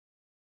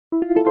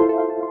Broadway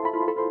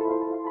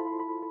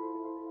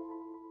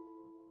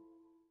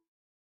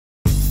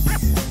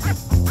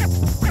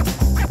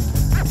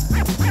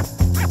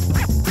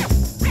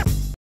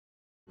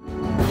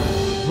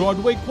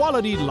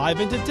quality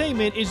live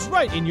entertainment is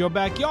right in your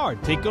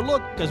backyard. Take a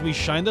look as we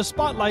shine the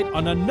spotlight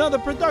on another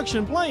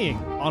production playing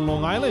on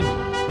Long Island.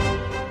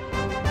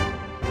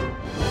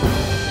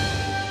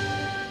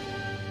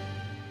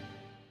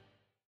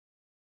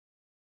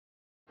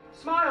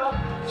 Smile.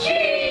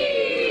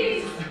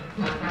 Cheese!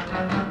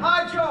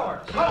 Hi,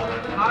 George. Oh,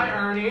 hi,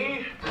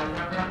 Ernie.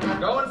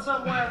 Going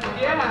somewhere?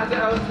 Yeah,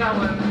 I was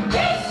telling.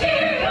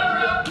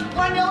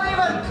 When you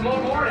leaving?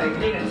 Tomorrow morning.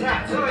 Need a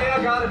taxi. Oh,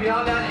 yeah, gotta be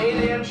on that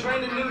 8 a.m.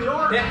 train to New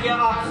York. Pick you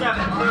up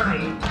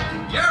 7:30.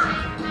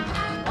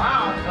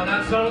 Wow, well,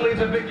 that's only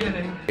the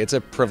beginning. It's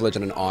a privilege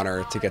and an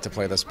honor to get to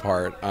play this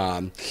part.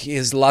 He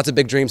has lots of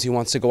big dreams. He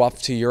wants to go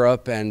off to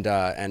Europe and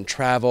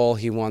travel.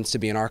 He wants to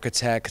be an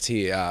architect.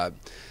 He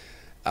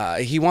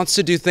wants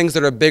to do things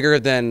that are bigger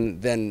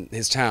than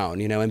his town,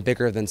 you know, and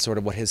bigger than sort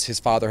of what his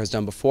father has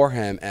done before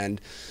him.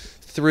 And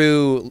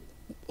through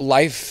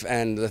life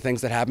and the things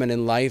that happen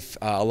in life,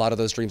 a lot of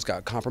those dreams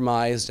got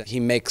compromised. He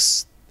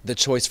makes the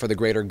choice for the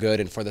greater good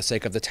and for the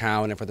sake of the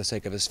town and for the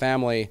sake of his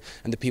family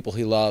and the people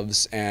he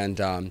loves, and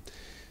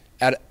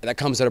that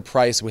comes at a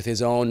price with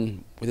his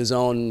own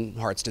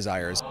heart's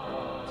desires.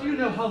 Do you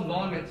know how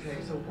long it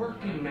takes a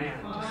working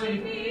man to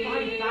save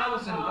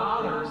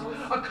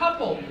 $5,000? A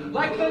couple,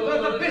 like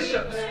the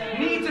bishops,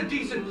 needs a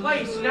decent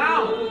place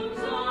now.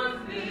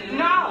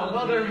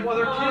 While their kids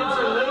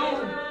are little.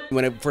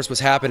 When it first was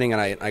happening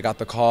and I got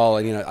the call,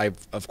 and you know, I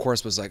of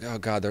course was like, oh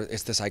God,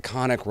 it's this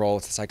iconic role,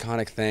 it's this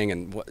iconic thing,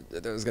 and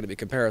there's going to be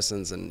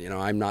comparisons, and you know,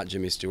 I'm not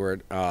Jimmy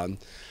Stewart.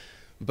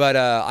 But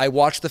I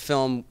watched the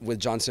film with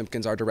John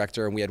Simpkins, our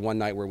director, and we had one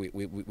night where we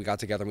got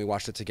together and we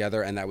watched it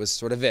together, and that was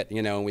sort of it,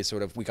 you know, and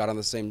we got on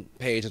the same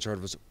page and sort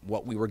of was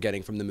what we were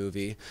getting from the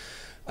movie.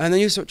 And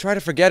then you try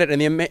to forget it,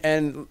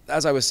 and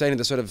as I was saying,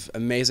 the sort of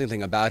amazing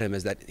thing about him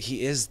is that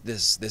he is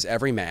this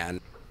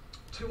everyman.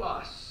 To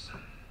us.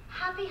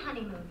 Happy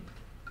honeymoon.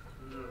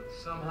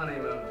 Some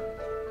honeymoon.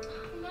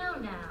 Now.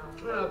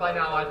 Well, by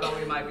now I thought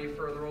we might be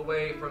further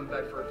away from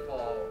Bedford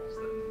Falls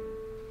than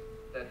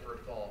Bedford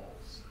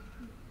Falls.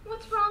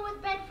 What's wrong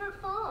with Bedford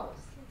Falls?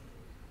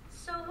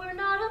 So we're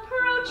not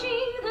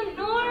approaching the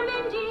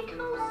Normandy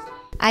coast.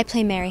 I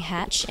play Mary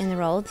Hatch in the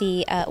role,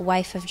 the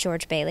wife of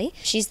George Bailey.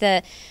 She's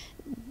the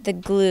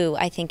glue,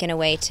 I think, in a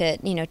way to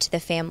the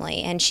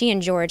family. And she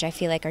and George, I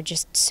feel like, are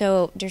just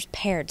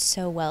paired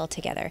so well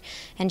together.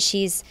 And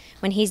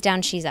when he's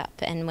down, she's up,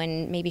 and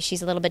when maybe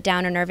she's a little bit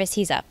down or nervous,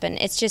 he's up. And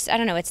it's just, I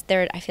don't know, I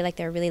feel like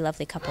they're a really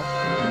lovely couple.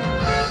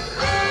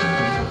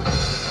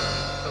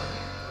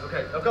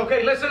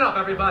 Okay, listen up,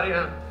 everybody.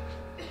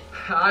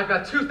 I've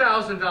got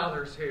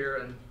 $2,000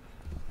 here,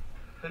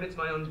 and it's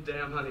my own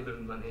damn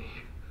honeymoon money.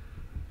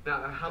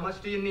 Now, how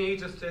much do you need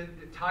just to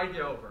tide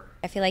you over?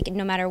 I feel like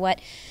no matter what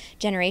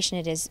generation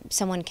it is,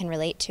 someone can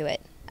relate to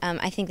it.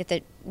 I think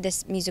that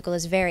this musical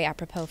is very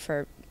apropos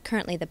for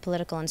currently the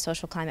political and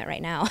social climate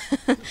right now.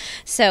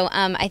 So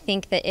I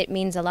think that it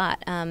means a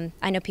lot.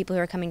 I know people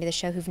who are coming to the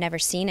show who've never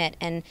seen it,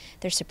 and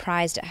they're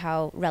surprised at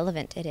how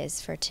relevant it is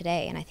for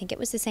today. And I think it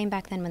was the same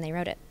back then when they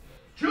wrote it.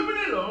 Too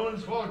many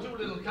loans for too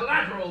little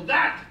collateral.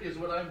 That is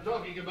what I'm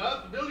talking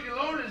about. The building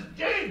loan is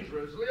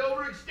dangerously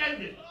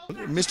overextended.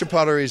 Mr.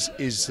 Potter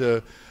is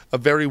a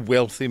very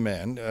wealthy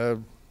man, a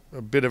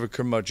bit of a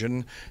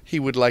curmudgeon.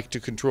 He would like to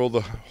control the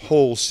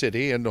whole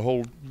city and the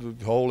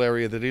whole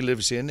area that he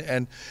lives in,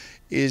 and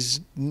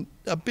is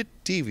a bit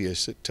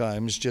devious at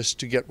times just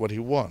to get what he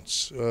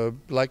wants,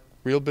 like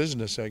real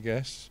business, I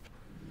guess.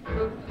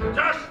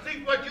 Just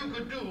think what you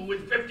could do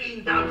with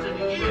 $15,000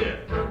 a year.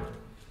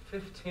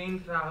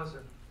 15,000.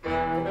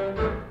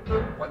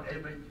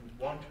 Whatever you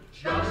want,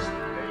 just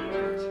pay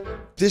it.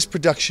 This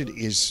production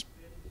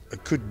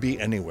could be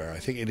anywhere. I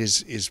think it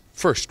is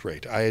first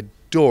rate. I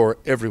adore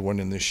everyone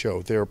in this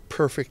show. They're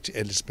perfect,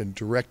 and it's been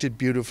directed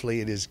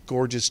beautifully. It is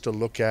gorgeous to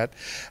look at,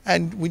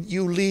 and when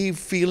you leave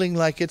feeling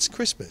like it's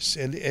Christmas,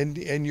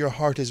 and your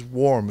heart is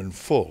warm and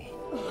full.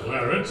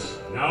 Clarence,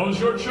 now's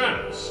your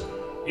chance.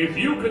 If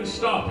you can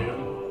stop him,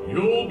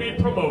 you'll be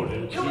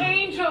promoted to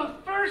Angel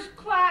First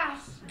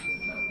Class.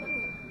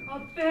 A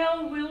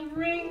bell will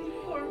ring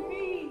for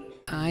me.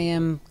 I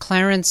am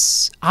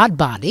Clarence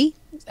Oddbody.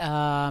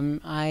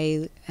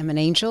 I am an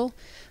angel,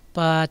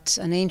 but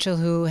an angel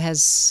who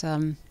has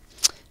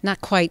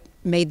not quite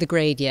made the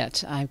grade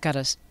yet. I've got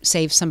to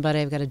save somebody.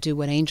 I've got to do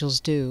what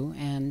angels do.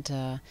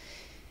 And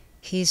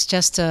he's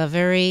just a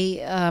very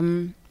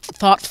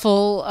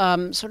thoughtful,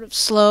 sort of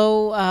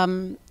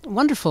slow,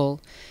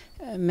 wonderful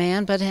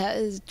man, but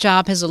his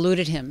job has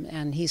eluded him,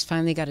 and he's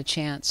finally got a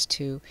chance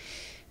to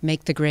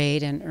make the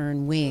grade and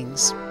earn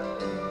wings.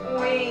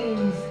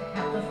 Wings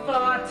at the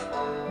thought,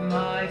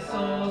 my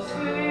soul sings.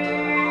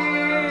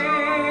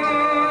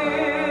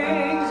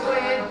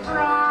 With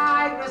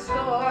pride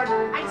restored,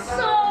 I'd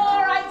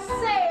soar, I'd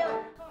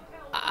sail.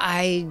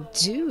 I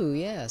do,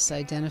 yes,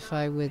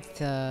 identify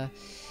with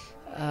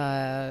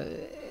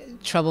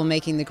trouble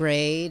making the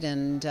grade,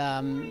 and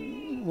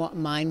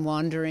mind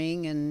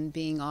wandering, and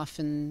being off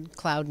in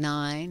cloud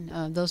nine.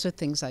 Those are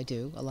things I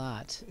do a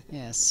lot.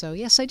 Yes, so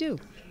yes, I do.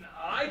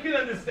 I can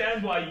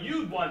understand why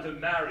you'd want to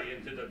marry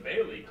into the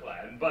Bailey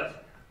clan,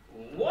 but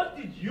what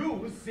did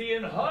you see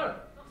in her?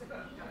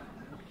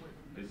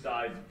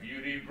 Besides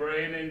beauty,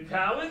 brain, and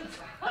talent?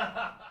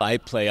 I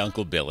play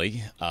Uncle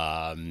Billy.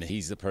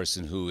 He's the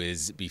person who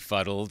is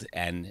befuddled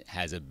and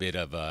has a bit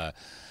of a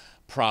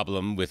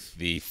problem with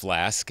the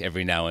flask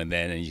every now and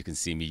then, and you can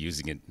see me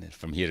using it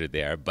from here to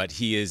there. But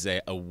he is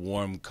a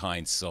warm,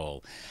 kind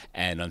soul,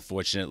 and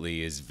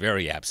unfortunately is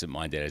very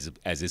absent-minded,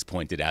 as is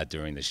pointed out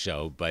during the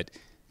show. But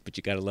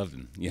you gotta love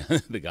him,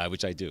 the guy,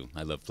 which I do.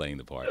 I love playing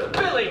the part.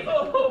 Billy!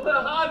 Oh,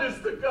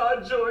 honest to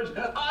God, George,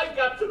 I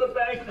got to the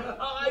bank,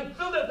 I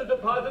filled out the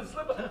deposit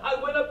slip, I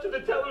went up to the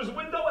teller's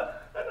window,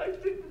 and I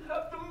didn't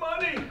have the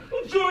money.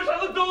 Oh, George,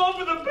 I looked all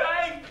over the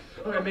bank.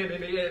 Okay,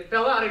 maybe it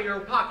fell out of your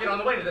pocket on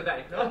the way to the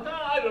bank, no?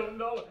 I don't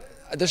know.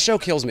 The show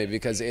kills me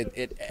because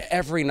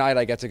every night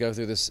I get to go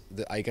through this,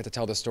 I get to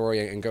tell the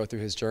story and go through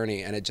his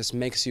journey, and it just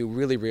makes you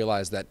really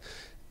realize that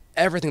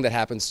everything that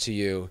happens to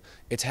you,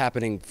 it's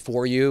happening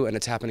for you, and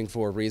it's happening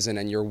for a reason,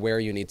 and you're where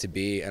you need to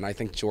be. And I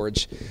think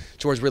George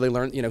really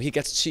learned, he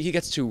gets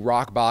to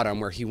rock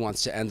bottom where he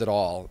wants to end it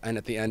all, and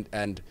at the end,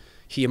 and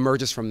he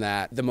emerges from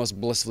that the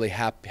most blissfully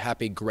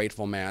happy,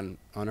 grateful man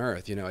on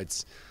earth.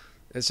 It's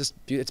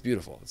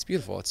beautiful. It's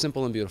beautiful. It's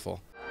simple and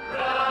beautiful.